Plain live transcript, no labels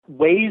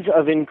ways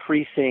of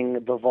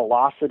increasing the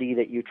velocity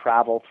that you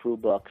travel through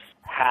books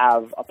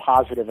have a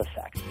positive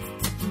effect.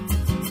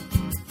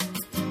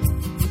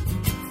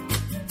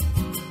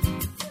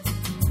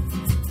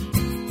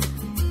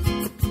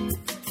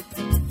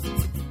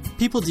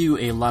 People do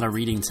a lot of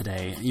reading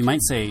today. You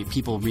might say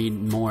people read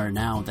more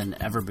now than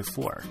ever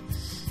before.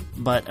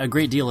 But a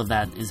great deal of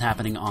that is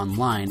happening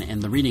online,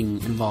 and the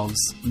reading involves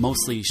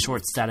mostly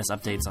short status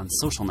updates on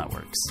social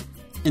networks.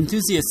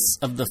 Enthusiasts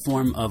of the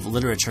form of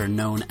literature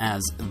known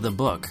as the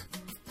book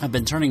have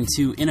been turning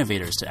to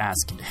innovators to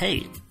ask,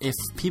 hey, if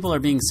people are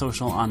being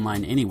social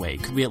online anyway,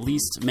 could we at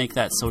least make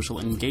that social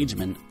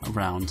engagement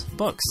around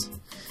books?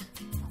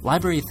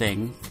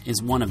 LibraryThing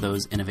is one of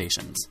those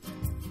innovations.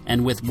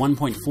 And with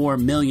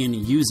 1.4 million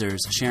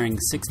users sharing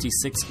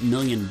 66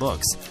 million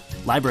books,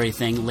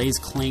 LibraryThing lays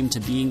claim to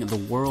being the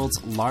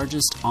world's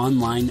largest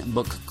online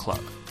book club.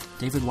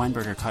 David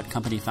Weinberger caught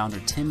company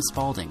founder Tim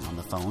Spalding on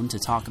the phone to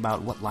talk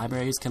about what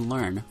libraries can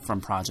learn from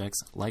projects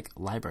like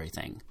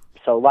LibraryThing.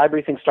 So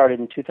LibraryThing started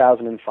in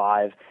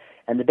 2005,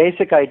 and the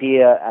basic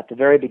idea at the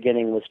very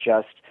beginning was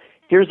just,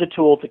 here's a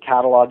tool to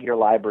catalog your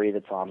library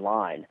that's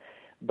online.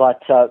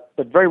 But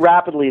very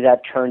rapidly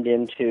that turned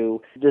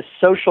into this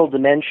social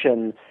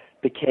dimension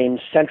became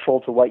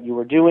central to what you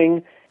were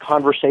doing.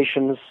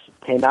 Conversations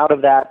came out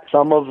of that.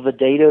 Some of the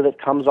data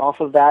that comes off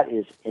of that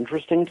is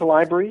interesting to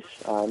libraries.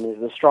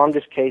 The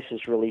strongest case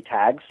is really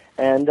tags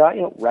and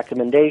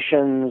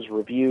recommendations,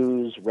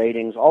 reviews,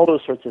 ratings, all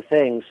those sorts of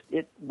things.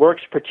 It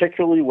works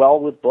particularly well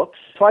with books.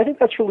 So I think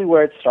that's really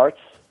where it starts.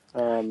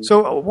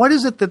 So what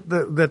is it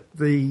that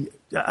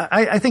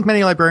I think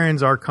many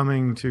librarians are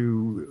coming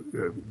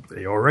to,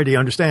 they already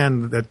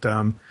understand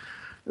that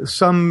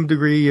some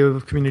degree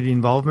of community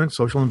involvement,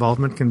 social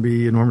involvement can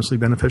be enormously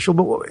beneficial,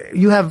 but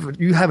you have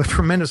a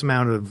tremendous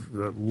amount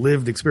of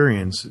lived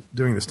experience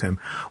doing this, Tim.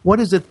 What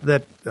is it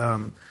that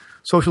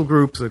social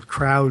groups, that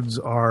crowds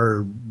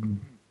are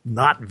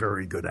not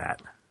very good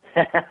at?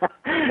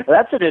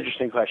 That's an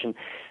interesting question.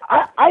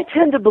 I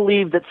tend to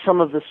believe that some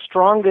of the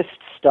strongest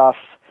stuff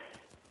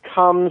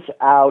comes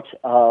out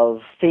of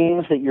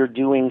things that you're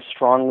doing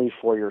strongly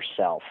for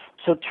yourself.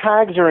 So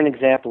tags are an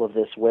example of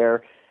this,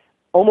 where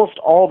almost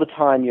all the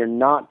time you're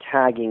not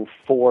tagging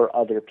for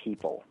other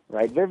people,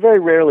 right? Very, very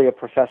rarely a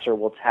professor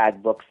will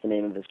tag books, the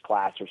name of his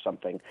class or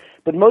something,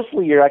 but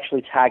mostly you're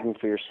actually tagging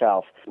for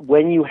yourself.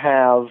 When you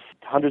have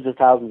hundreds of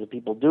thousands of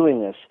people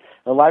doing this,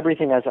 the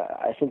LibraryThing has,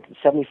 I think,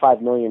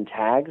 75 million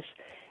tags,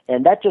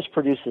 and that just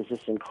produces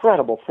this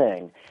incredible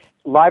thing.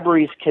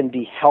 Libraries can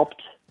be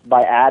helped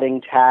by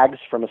adding tags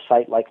from a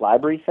site like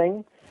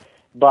LibraryThing,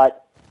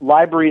 but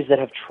libraries that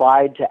have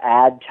tried to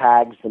add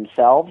tags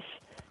themselves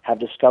have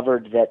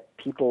discovered that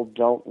people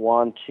don't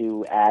want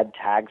to add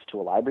tags to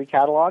a library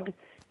catalog.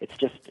 It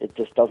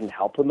just doesn't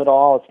help them at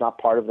all. It's not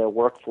part of their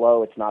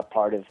workflow. It's not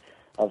part of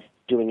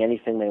doing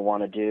anything they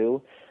want to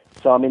do.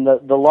 So, I mean,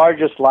 the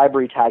largest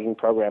library tagging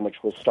program,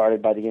 which was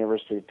started by the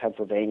University of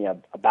Pennsylvania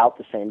about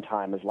the same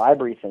time as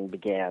LibraryThing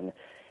began,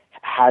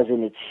 has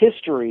in its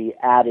history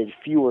added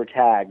fewer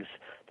tags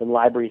than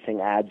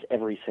LibraryThing adds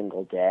every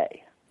single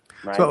day.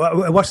 Right?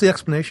 So what's the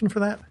explanation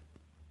for that?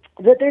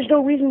 That there's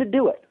no reason to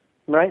do it,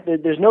 right?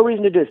 There's no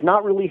reason to do it. It's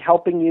not really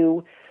helping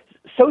you.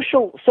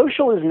 Social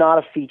is not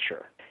a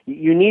feature.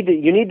 You need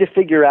to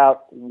figure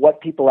out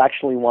what people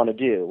actually want to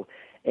do.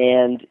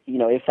 And,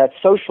 if that's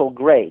social,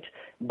 great.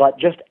 But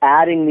just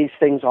adding these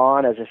things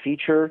on as a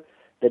feature,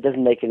 that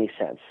doesn't make any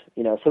sense.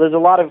 So there's a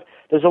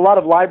lot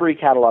of library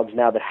catalogs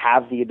now that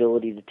have the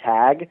ability to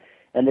tag,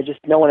 and that just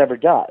no one ever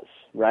does,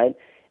 right?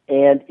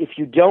 And if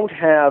you don't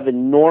have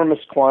enormous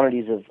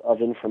quantities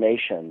of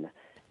information,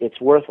 it's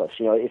worthless.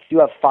 If you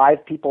have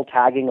 5 people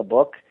tagging a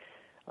book,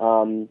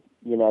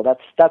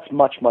 that's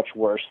much, much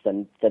worse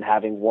than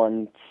having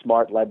one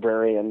smart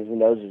librarian who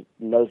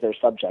knows their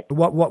subject.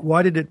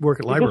 Why did it work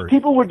at libraries? Because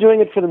people were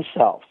doing it for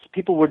themselves.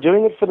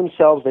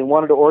 They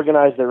wanted to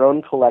organize their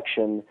own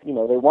collection. They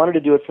wanted to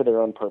do it for their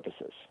own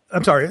purposes.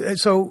 I'm sorry.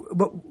 So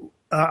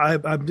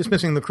I'm just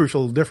missing the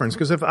crucial difference,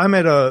 because if I'm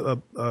at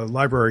a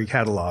library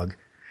catalog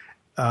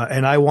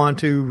and I want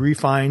to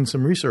refine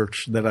some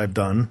research that I've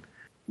done,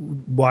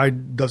 why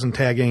doesn't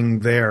tagging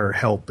there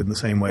help in the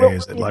same way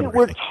as at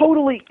LibraryThing?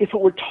 If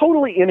it were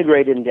totally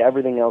integrated into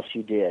everything else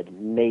you did,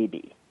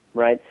 maybe,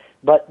 right?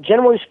 But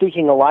generally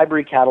speaking, a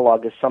library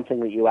catalog is something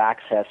that you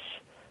access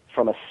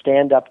from a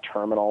stand-up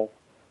terminal,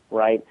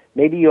 right?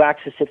 Maybe you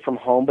access it from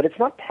home, but it's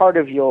not part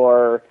of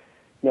your,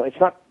 it's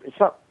not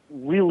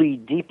really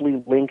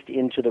deeply linked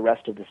into the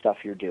rest of the stuff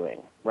you're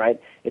doing,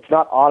 right? It's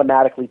not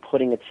automatically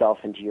putting itself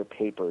into your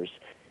papers.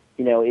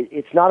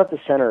 It's not at the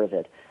center of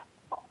it.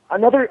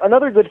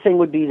 Another good thing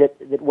would be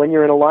that when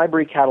you're in a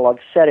library catalog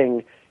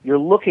setting, you're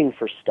looking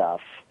for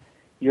stuff.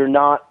 You're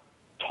not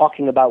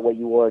talking about what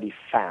you already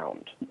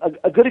found.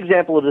 A good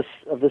example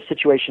of this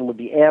situation would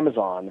be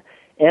Amazon.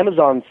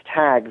 Amazon's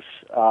tags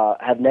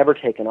have never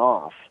taken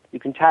off. You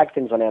can tag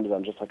things on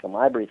Amazon just like on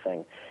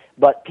LibraryThing,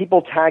 but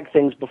people tag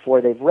things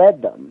before they've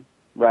read them,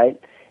 right?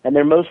 And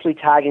they're mostly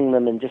tagging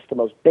them in just the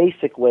most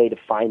basic way to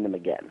find them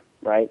again,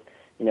 right?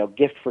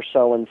 gift for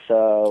so-and-so,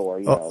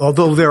 or,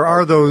 although there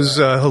are those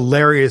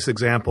hilarious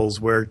examples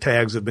where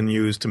tags have been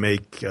used to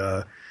make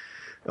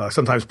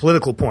sometimes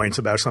political points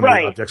about some of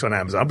the objects on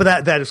Amazon,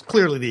 but that is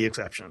clearly the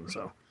exception.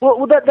 So,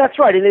 well, that's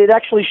right, and it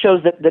actually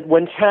shows that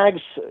when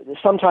tags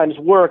sometimes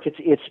work,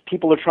 it's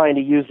people are trying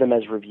to use them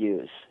as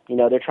reviews.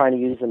 They're trying to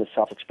use them as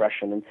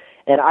self-expression,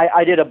 and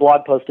I did a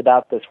blog post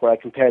about this where I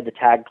compared the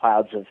tag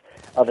clouds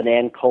of an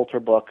Ann Coulter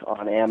book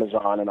on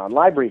Amazon and on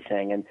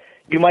LibraryThing, and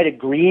you might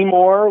agree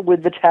more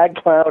with the tag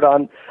cloud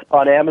on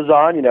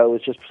Amazon. It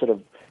was just sort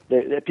of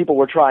people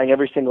were trying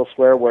every single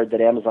swear word that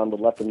Amazon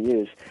would let them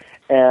use.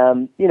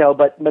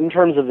 But in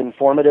terms of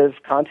informative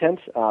content,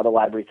 the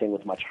LibraryThing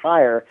was much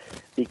higher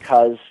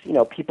because,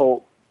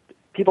 people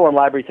on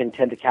LibraryThing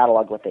tend to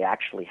catalog what they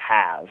actually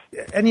have.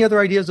 Any other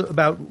ideas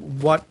about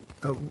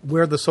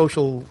where the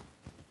social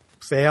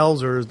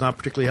fails or is not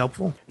particularly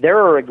helpful? There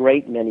are a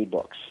great many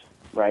books,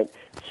 right?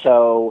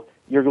 So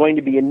you're going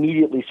to be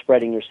immediately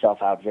spreading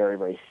yourself out very,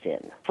 very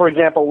thin. For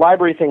example,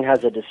 LibraryThing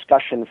has a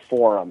discussion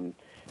forum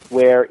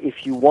where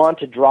if you want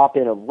to drop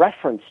in a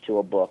reference to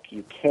a book,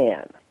 you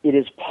can. It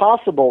is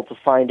possible to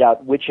find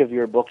out which of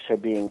your books are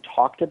being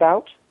talked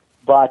about,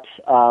 but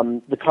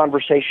the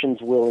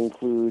conversations will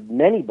include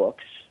many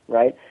books,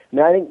 right?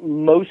 I think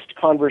most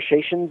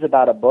conversations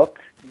about a book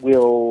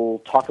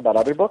will talk about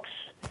other books.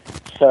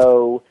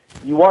 So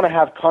you want to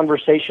have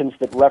conversations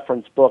that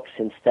reference books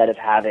instead of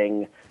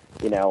having,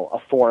 a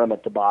forum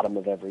at the bottom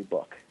of every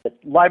book. But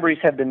libraries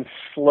have been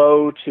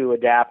slow to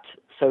adapt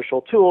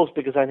social tools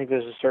because I think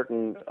there's a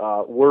certain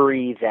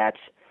worry that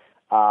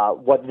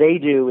what they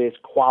do is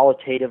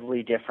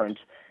qualitatively different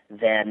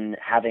than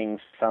having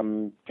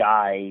some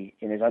guy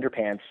in his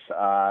underpants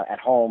at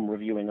home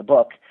reviewing a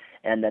book,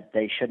 and that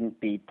they shouldn't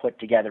be put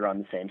together on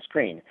the same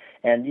screen.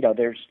 And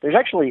there's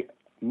actually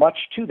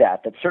much to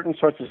that certain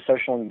sorts of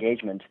social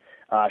engagement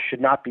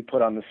should not be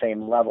put on the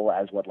same level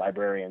as what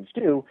librarians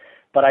do.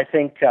 But I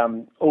think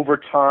over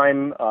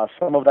time,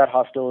 some of that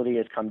hostility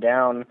has come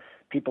down.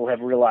 People have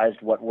realized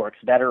what works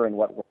better and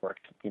what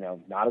works,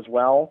 not as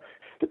well.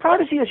 The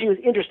privacy issue is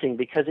interesting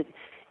because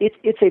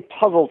it's a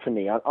puzzle to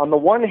me. On the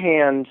one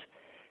hand,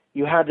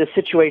 you had this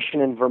situation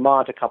in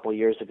Vermont a couple of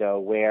years ago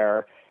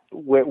where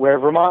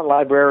Vermont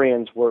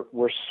librarians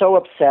were so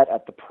upset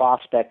at the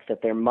prospect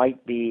that there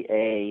might be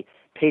a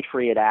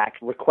Patriot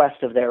Act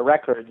request of their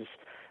records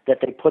that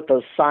they put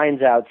those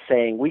signs out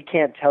saying, we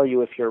can't tell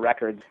you if your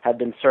records have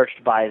been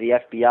searched by the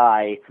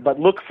FBI, but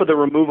look for the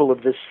removal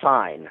of this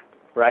sign,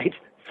 right?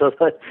 So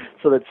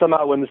that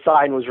somehow when the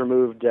sign was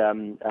removed,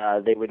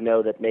 they would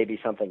know that maybe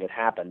something had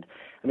happened.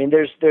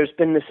 There's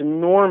been this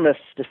enormous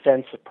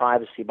defense of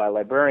privacy by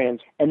librarians,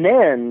 and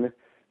then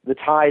the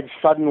tide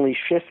suddenly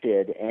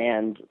shifted,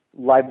 and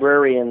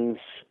librarians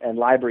and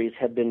libraries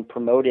have been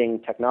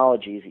promoting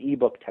technologies,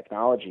 e-book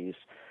technologies,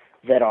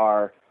 that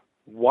are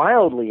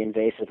wildly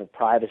invasive of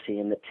privacy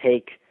and that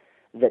take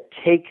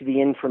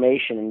the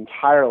information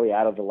entirely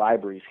out of the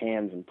library's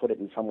hands and put it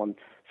in someone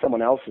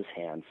else's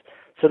hands.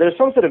 So there's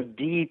some sort of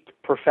deep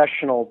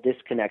professional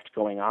disconnect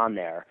going on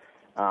there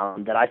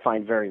that I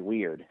find very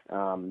weird.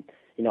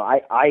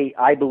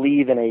 I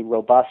believe in a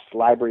robust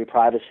library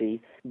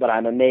privacy, but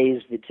I'm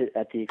amazed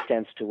at the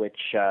extent to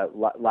which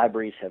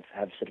libraries have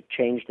sort of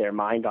changed their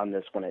mind on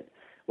this when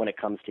it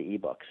comes to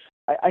ebooks.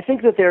 I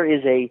think that there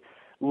is a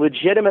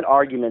legitimate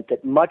argument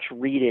that much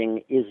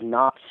reading is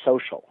not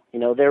social.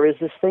 There is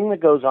this thing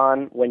that goes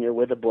on when you're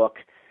with a book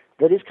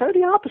that is kind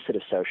of the opposite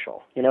of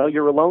social.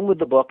 You're alone with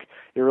the book,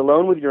 you're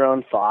alone with your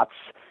own thoughts,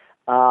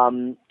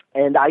 and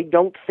I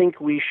don't think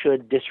we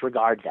should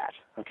disregard that,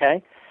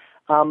 okay?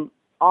 On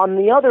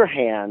the other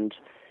hand,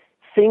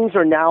 things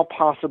are now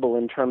possible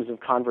in terms of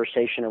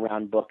conversation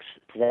around books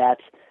that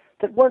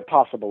weren't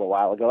possible a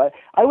while ago.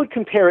 I would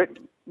compare it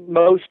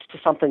most to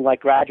something like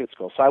graduate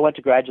school. So I went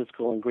to graduate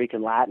school in Greek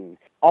and Latin.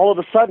 All of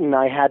a sudden,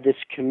 I had this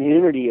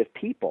community of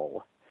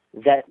people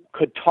that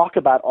could talk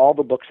about all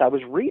the books I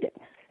was reading.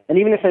 And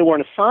even if they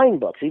weren't assigned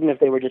books, even if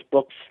they were just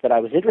books that I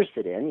was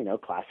interested in,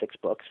 classics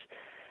books,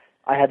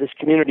 I had this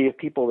community of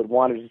people that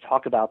wanted to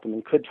talk about them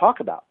and could talk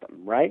about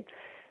them, right?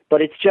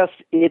 But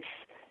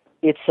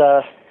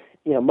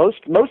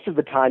most of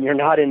the time you're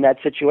not in that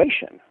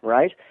situation,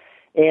 right?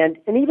 And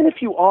even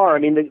if you are,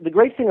 the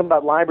great thing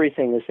about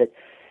LibraryThing is that,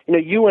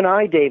 you and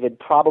I, David,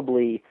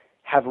 probably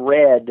have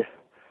read,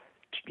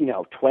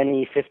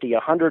 20, 50,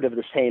 100 of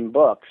the same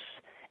books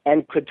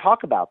and could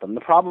talk about them.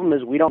 The problem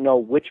is we don't know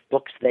which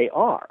books they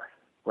are,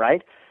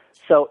 right?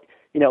 So,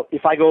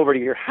 if I go over to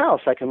your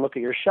house, I can look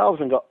at your shelves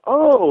and go,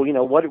 oh,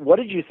 what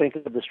did you think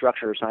of the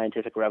structure of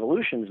scientific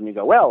revolutions? And you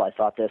go, well, I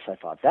thought this, I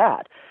thought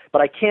that.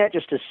 But I can't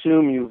just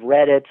assume you've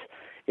read it.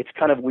 It's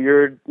kind of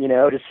weird,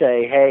 to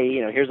say, hey,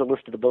 here's a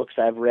list of the books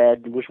I've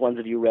read. Which ones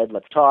have you read?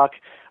 Let's talk,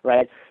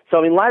 right? So,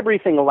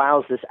 LibraryThing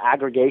allows this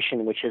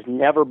aggregation which has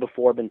never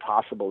before been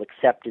possible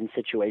except in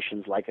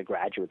situations like a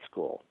graduate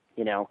school,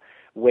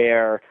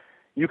 where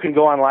you can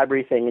go on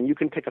LibraryThing and you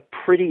can pick a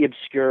pretty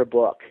obscure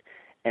book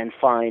and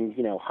find,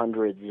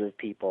 hundreds of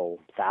people,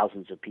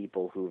 thousands of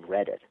people who've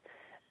read it.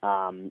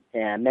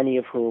 and many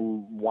of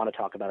whom want to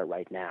talk about it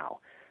right now.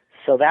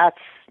 So that's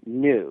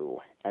new,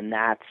 and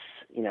that's,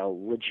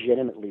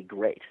 legitimately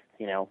great.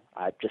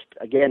 Just,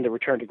 again, to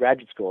return to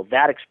graduate school,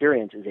 that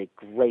experience is a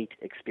great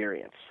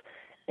experience,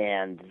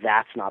 and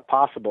that's not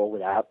possible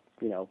without,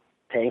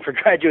 paying for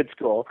graduate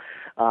school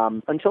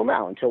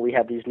until we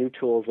have these new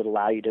tools that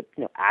allow you to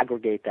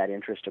aggregate that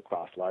interest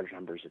across large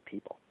numbers of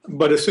people.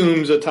 But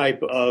assumes a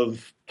type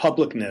of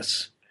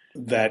publicness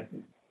that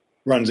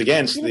runs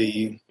against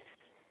the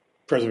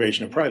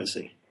preservation of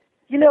privacy.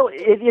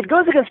 It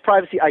goes against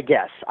privacy, I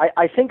guess.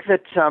 I think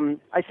that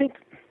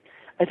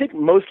I think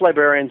most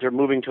librarians are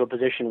moving to a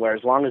position where,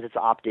 as long as it's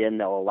opt-in,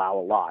 they'll allow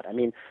a lot.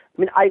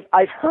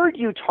 I've heard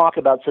you talk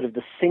about sort of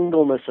the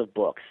singleness of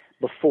books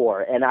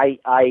before, and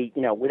I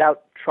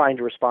without trying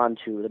to respond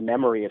to the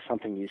memory of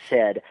something you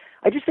said,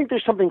 I just think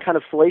there's something kind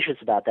of fallacious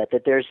about that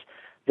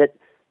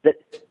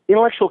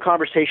intellectual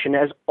conversation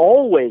has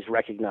always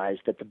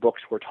recognized that the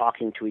books were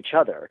talking to each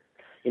other.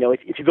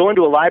 If you go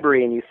into a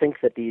library and you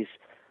think that these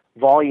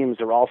volumes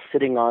are all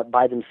sitting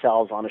by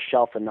themselves on a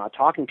shelf and not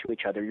talking to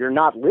each other, you're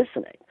not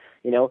listening.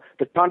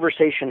 The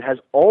conversation has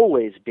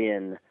always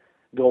been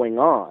going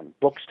on.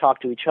 Books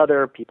talk to each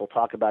other. People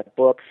talk about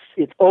books.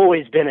 It's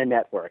always been a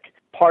network.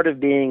 Part of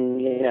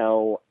being,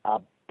 a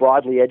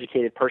broadly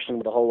educated person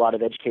with a whole lot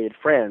of educated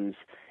friends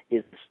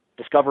is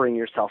discovering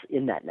yourself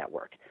in that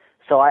network.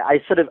 So I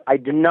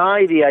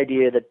deny the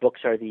idea that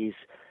books are these,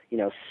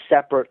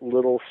 separate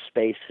little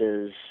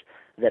spaces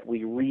that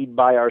we read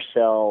by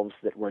ourselves,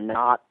 that we're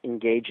not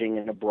engaging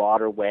in a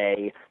broader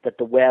way, that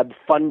the web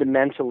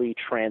fundamentally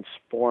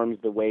transforms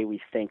the way we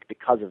think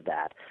because of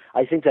that.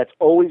 I think that's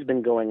always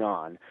been going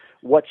on.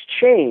 What's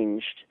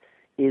changed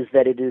is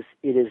that it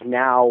is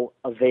now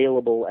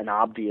available and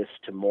obvious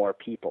to more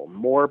people.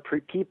 More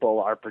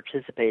people are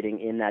participating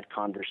in that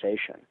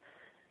conversation.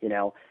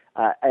 And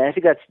I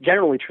think that's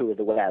generally true of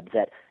the web.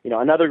 That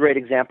another great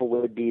example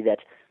would be that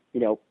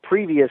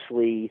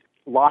previously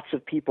lots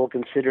of people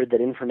considered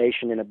that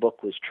information in a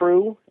book was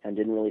true and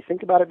didn't really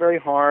think about it very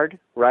hard,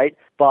 right?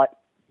 But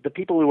the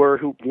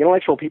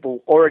intellectual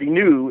people already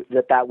knew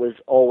that was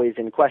always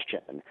in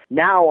question.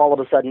 Now, all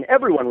of a sudden,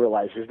 everyone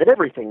realizes that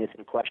everything is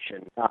in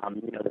question.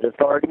 That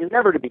authority is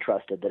never to be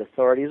trusted, that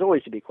authority is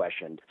always to be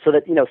questioned. So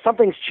that,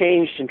 something's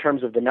changed in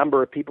terms of the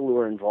number of people who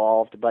are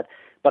involved, but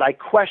I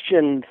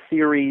question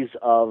theories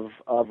of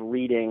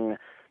reading,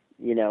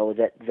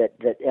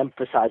 that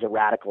emphasize a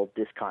radical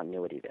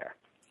discontinuity there.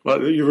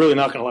 Well, you're really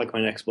not going to like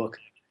my next book.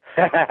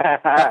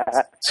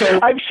 So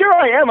I'm sure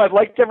I am. I've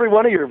liked every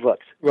one of your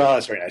books. Well,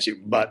 that's very nice of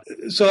you. But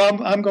so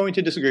I'm going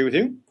to disagree with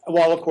you,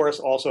 while of course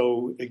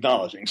also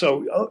acknowledging.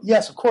 So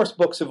yes, of course,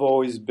 books have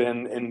always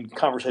been in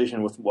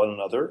conversation with one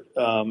another.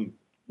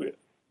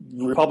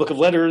 Republic of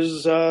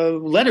Letters,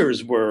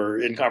 letters were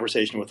in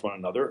conversation with one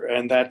another,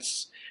 and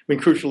that's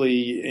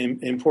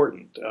crucially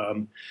important.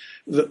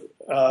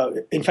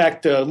 In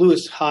fact,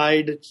 Lewis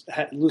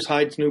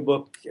Hyde's new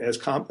book, As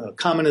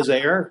Common as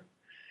Air,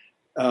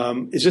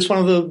 is this one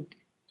of the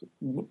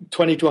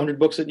 20 to 100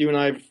 books that you and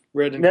I have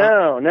read?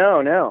 No.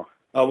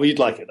 Oh, well, you'd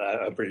like it,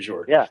 I'm pretty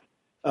sure. Yeah.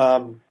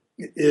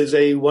 Is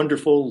a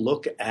wonderful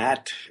look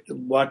at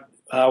what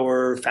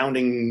our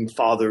founding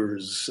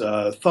fathers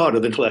thought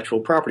of intellectual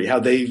property, how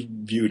they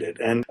viewed it.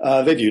 And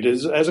they viewed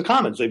it as a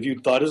commons. They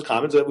thought as a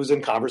commons that was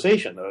in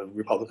conversation, a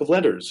Republic of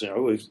Letters.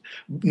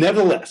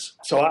 Nevertheless,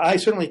 so I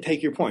certainly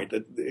take your point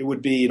that it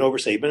would be an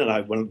overstatement,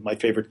 and one of my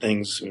favorite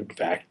things, in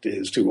fact,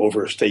 is to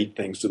overstate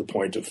things to the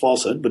point of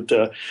falsehood, but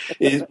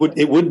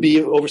it would be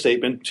an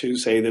overstatement to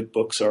say that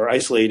books are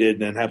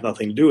isolated and have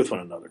nothing to do with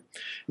one another.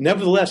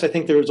 Nevertheless, I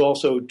think there is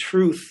also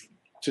truth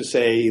to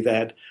say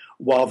that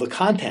while the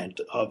content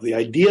of the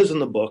ideas in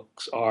the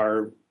books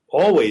are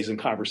always in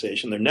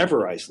conversation, they're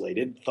never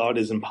isolated. Thought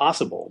is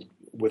impossible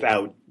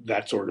without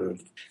that sort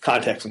of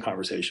context and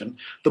conversation.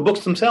 The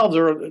books themselves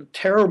are a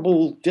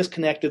terrible,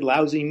 disconnected,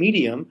 lousy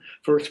medium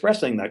for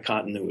expressing that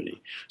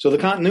continuity. So the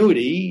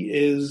continuity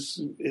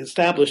is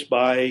established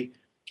by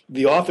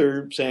the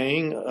author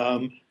saying,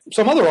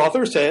 some other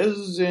author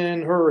says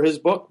in his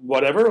book,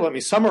 whatever, let me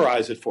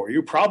summarize it for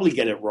you, probably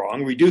get it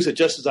wrong, reduce it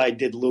just as I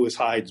did Lewis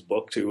Hyde's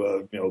book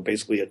to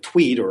basically a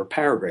tweet or a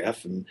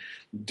paragraph, and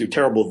do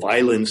terrible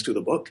violence to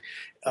the book.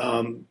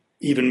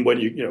 Even when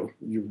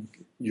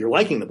you're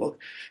liking the book,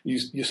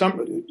 you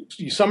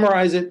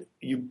summarize it,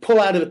 you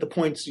pull out of it the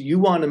points you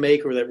want to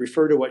make or that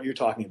refer to what you're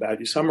talking about.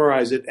 You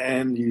summarize it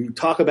and you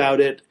talk about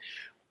it,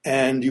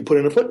 and you put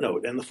in a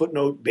footnote, and the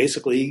footnote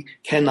basically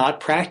cannot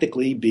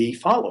practically be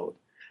followed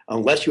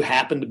unless you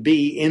happen to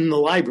be in the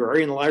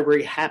library and the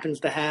library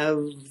happens to have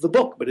the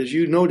book. But as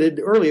you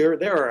noted earlier,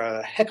 there are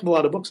a heck of a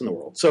lot of books in the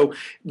world. So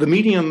the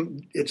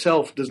medium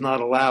itself does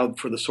not allow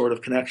for the sort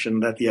of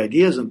connection that the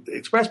ideas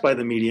expressed by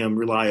the medium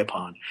rely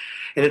upon.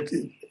 And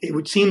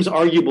it seems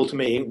arguable to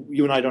me,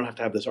 you and I don't have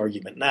to have this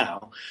argument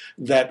now,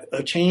 that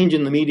a change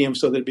in the medium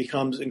so that it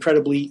becomes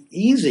incredibly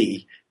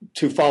easy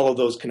to follow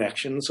those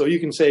connections. So you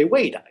can say,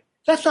 wait,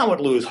 that's not what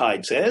Lewis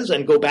Hyde says,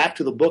 and go back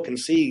to the book and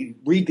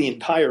read the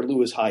entire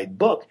Lewis Hyde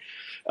book.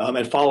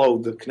 and follow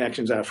the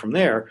connections out from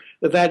there,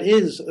 that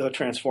is a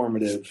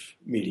transformative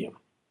medium.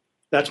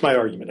 That's my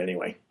argument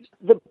anyway.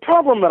 The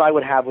problem that I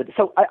would have with,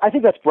 so I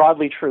think that's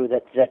broadly true,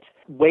 that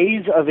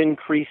ways of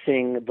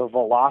increasing the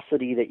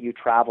velocity that you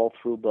travel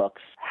through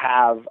books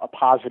have a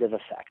positive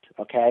effect,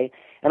 okay?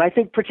 And I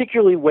think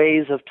particularly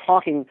ways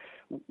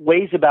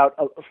about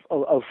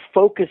of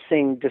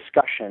focusing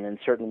discussion in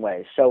certain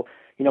ways. So,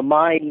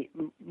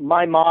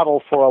 my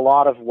model for a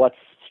lot of what's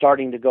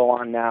starting to go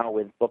on now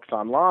with books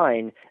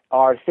online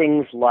are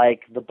things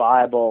like the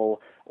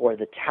Bible or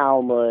the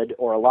Talmud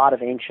or a lot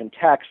of ancient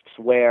texts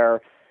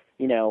where,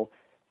 you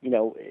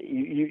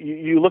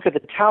look at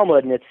the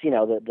Talmud and it's,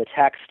 the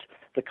text,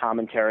 the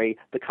commentary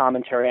on the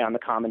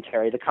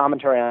commentary, the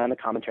commentary on the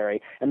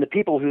commentary, and the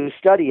people who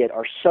study it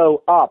are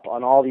so up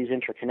on all these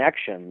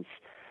interconnections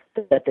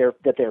that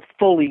they're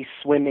fully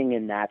swimming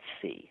in that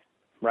sea,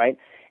 right?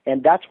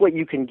 And that's what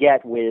you can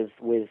get with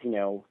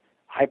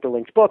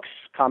hyperlinked books,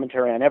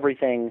 commentary on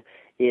everything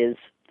is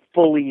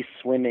fully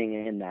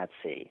swimming in that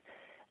sea.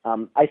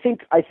 I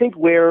think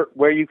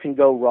where you can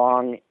go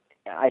wrong,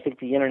 I think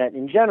the internet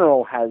in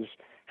general has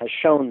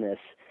shown this,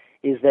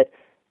 is that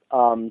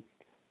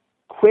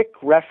quick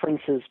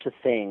references to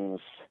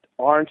things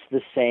aren't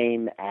the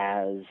same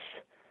as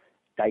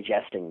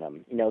digesting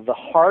them. The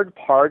hard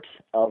part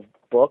of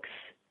books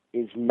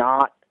is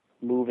not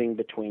moving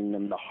between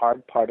them. The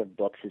hard part of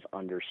books is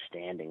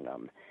understanding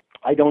them.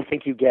 I don't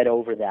think you get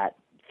over that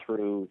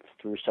through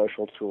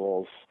social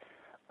tools.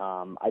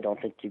 I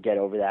don't think you get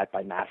over that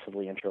by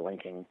massively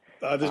interlinking.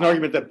 There's an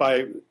argument that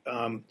by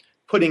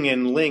putting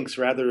in links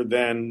rather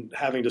than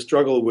having to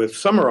struggle with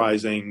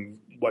summarizing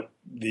what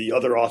the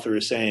other author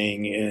is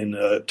saying in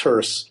a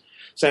terse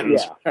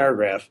sentence,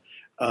 paragraph,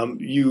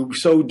 you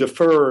so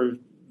defer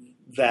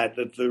that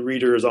the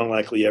reader is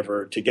unlikely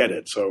ever to get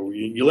it. So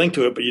you link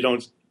to it, but you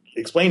don't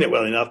explain it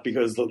well enough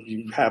because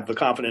you have the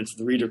confidence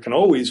the reader can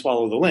always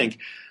follow the link.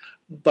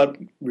 But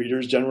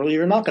readers generally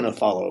are not going to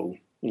follow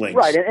links.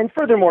 Right, and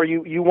furthermore,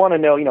 you want to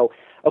know,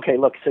 okay,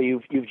 look, so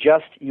you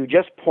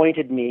just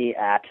pointed me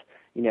at,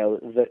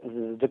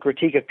 the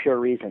critique of pure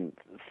reason.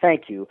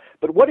 Thank you.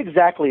 But what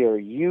exactly are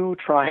you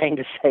trying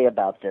to say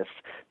about this?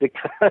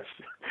 Because,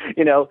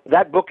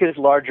 that book is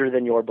larger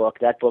than your book.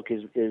 That book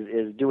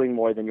is doing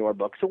more than your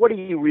book. So what are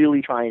you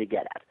really trying to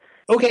get at?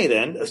 Okay,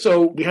 then.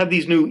 So we have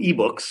these new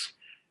ebooks.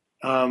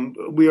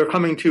 We are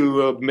coming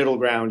to a middle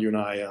ground, you and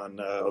I,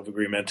 of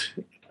agreement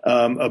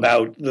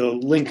about the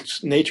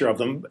linked nature of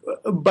them.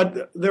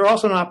 But they're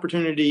also an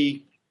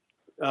opportunity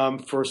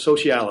for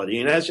sociality.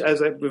 And as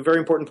a very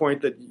important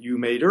point that you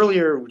made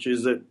earlier, which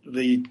is that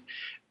the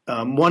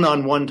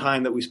one-on-one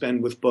time that we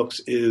spend with books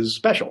is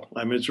special.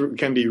 I mean, it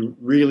can be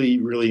really,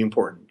 really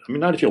important. I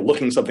mean, not if you're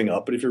looking something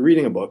up, but if you're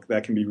reading a book,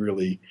 that can be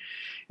really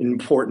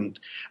important.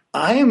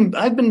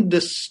 I've been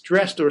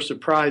distressed or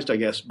surprised, I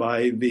guess,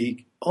 by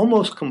the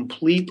almost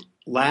complete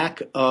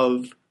lack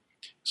of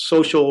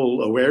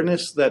social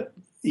awareness that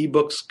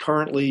ebooks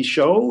currently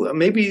show.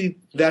 Maybe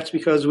that's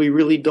because we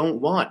really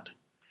don't want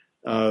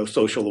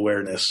social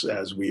awareness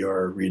as we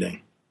are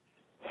reading.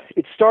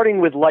 It's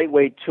starting with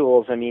lightweight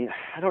tools. I mean,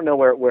 I don't know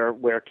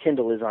where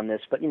Kindle is on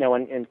this, but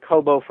in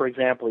Kobo, for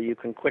example, you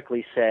can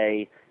quickly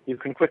take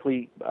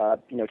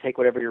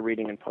whatever you're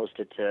reading and post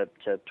it to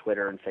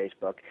Twitter and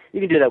Facebook. You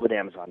can do that with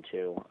Amazon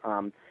too.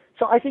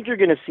 So I think you're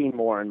going to see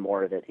more and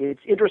more of it.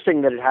 It's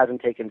interesting that it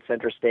hasn't taken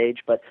center stage,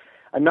 but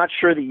I'm not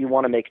sure that you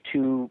want to make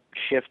two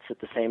shifts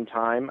at the same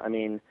time. I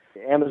mean,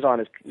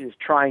 Amazon is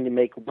trying to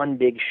make one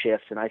big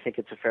shift, and I think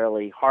it's a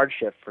fairly hard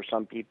shift for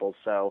some people.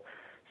 So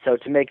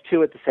to make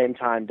two at the same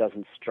time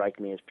doesn't strike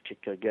me as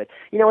particularly good.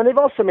 And they've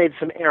also made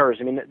some errors.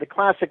 I mean, the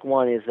classic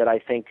one is that I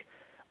think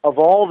of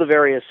all the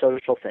various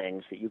social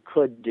things that you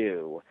could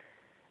do,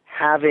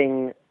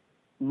 having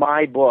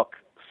my book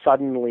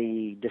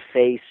suddenly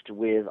defaced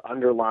with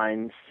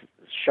underlines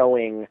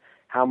showing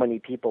how many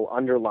people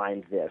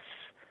underlined this,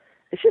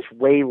 it's just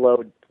way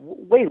low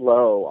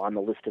on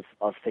the list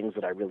of things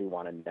that I really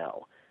want to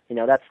know.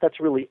 That's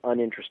really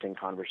uninteresting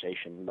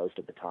conversation most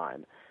of the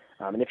time.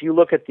 And if you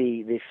look at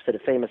the sort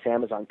of famous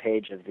Amazon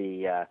page of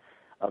the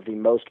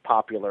most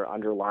popular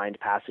underlined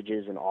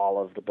passages in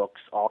all of the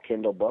books, all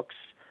Kindle books,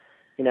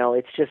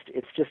 it's just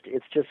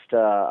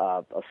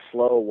a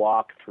slow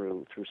walk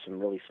through some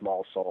really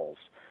small souls.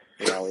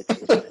 It's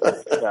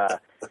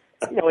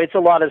a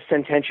lot of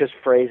sententious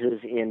phrases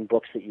in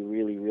books that you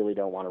really, really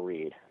don't want to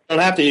read. You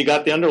don't have to. You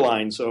got the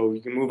underline, so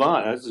you can move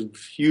on. That's a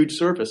huge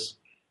surface.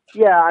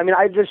 Yeah, I mean,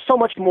 there's so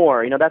much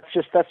more. That's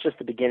just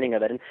the beginning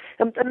of it,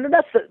 and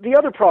that's the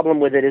other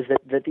problem with it is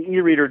that the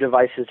e-reader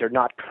devices are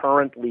not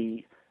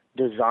currently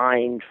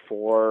designed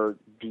for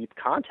deep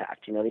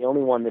contact. The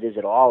only one that is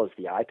at all is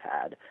the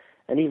iPad,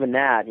 and even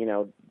that,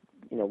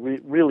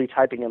 really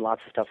typing in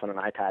lots of stuff on an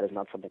iPad is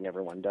not something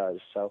everyone does.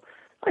 So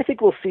I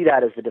think we'll see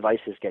that as the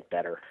devices get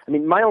better. I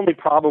mean, my only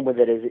problem with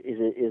it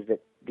is that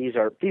these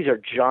are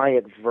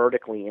giant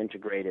vertically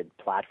integrated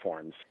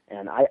platforms,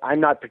 and I'm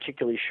not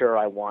particularly sure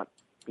I want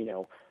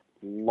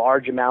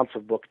large amounts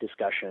of book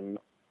discussion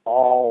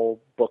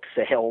all book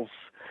sales,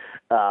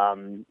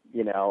 and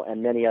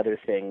many other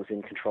things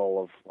in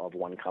control of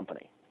one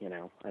company.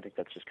 I think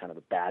that's just kind of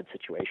a bad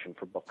situation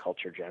for book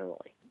culture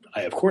generally.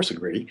 I, of course,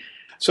 agree.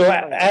 So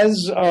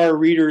as our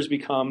readers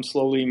become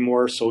slowly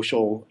more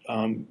social,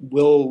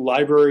 will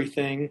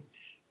LibraryThing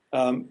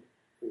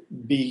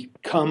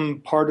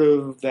become part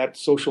of that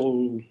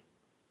social,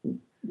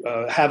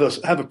 have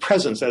a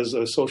presence as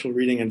a social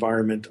reading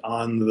environment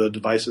on the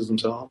devices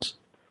themselves?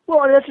 Well,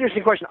 that's an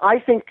interesting question. I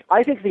think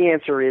the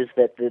answer is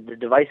that the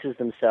devices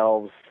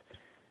themselves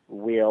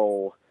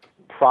will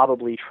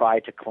probably try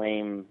to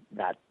claim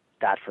that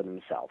for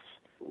themselves.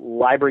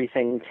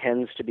 LibraryThing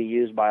tends to be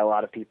used by a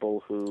lot of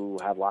people who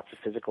have lots of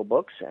physical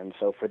books, and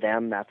so for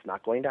them that's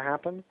not going to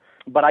happen.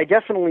 But I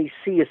definitely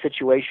see a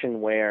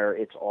situation where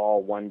it's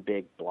all one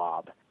big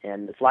blob.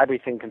 And if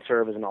LibraryThing can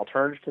serve as an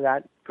alternative to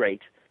that,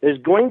 great. There's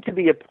going to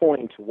be a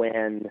point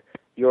when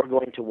you're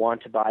going to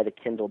want to buy the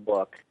Kindle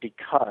book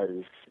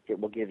because it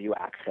will give you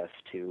access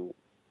to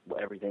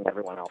everything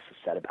everyone else has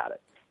said about it.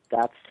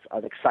 That's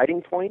an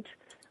exciting point.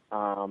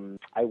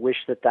 I wish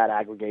that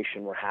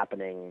aggregation were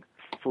happening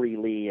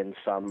freely in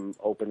some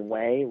open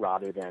way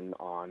rather than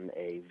on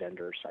a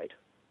vendor site.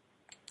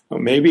 Well,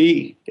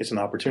 maybe it's an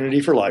opportunity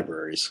for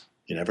libraries.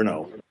 You never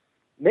know.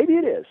 Maybe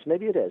it is.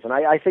 And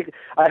I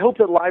hope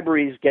that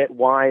libraries get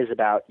wise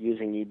about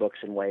using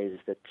ebooks in ways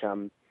that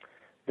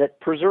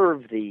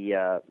preserve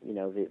the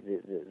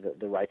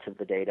rights of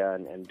the data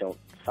and don't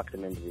suck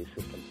them into these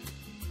systems.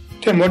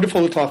 Tim,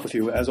 wonderful to talk with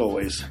you, as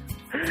always.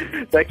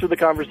 Thanks for the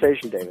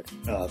conversation, David.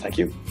 Thank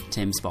you.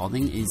 Tim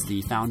Spalding is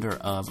the founder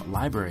of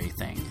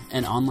LibraryThing,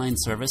 an online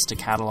service to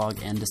catalog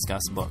and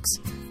discuss books.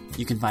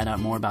 You can find out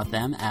more about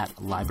them at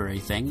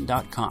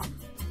LibraryThing.com.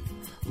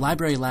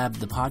 Library Lab,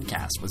 the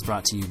podcast, was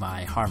brought to you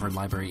by Harvard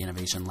Library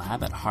Innovation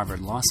Lab at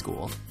Harvard Law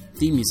School.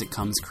 Theme music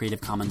comes Creative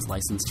Commons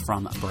licensed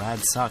from Brad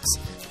Sucks,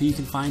 who you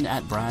can find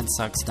at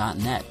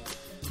bradsucks.net.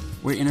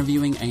 We're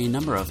interviewing a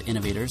number of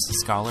innovators,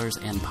 scholars,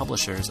 and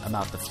publishers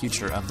about the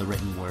future of the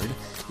written word.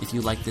 If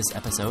you like this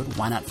episode,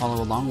 why not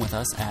follow along with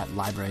us at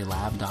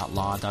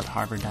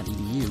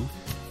librarylab.law.harvard.edu,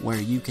 where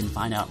you can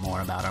find out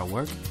more about our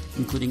work,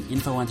 including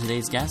info on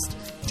today's guest,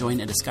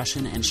 join a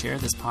discussion, and share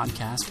this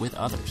podcast with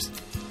others.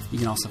 You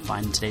can also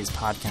find today's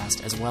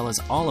podcast, as well as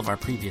all of our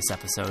previous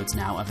episodes,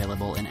 now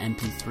available in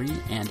MP3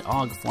 and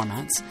OGG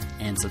formats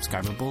and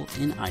subscribable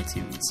in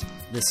iTunes.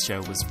 This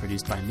show was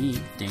produced by me,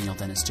 Daniel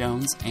Dennis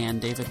Jones,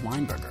 and David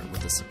Weinberger,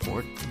 with the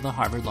support of the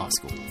Harvard Law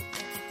School.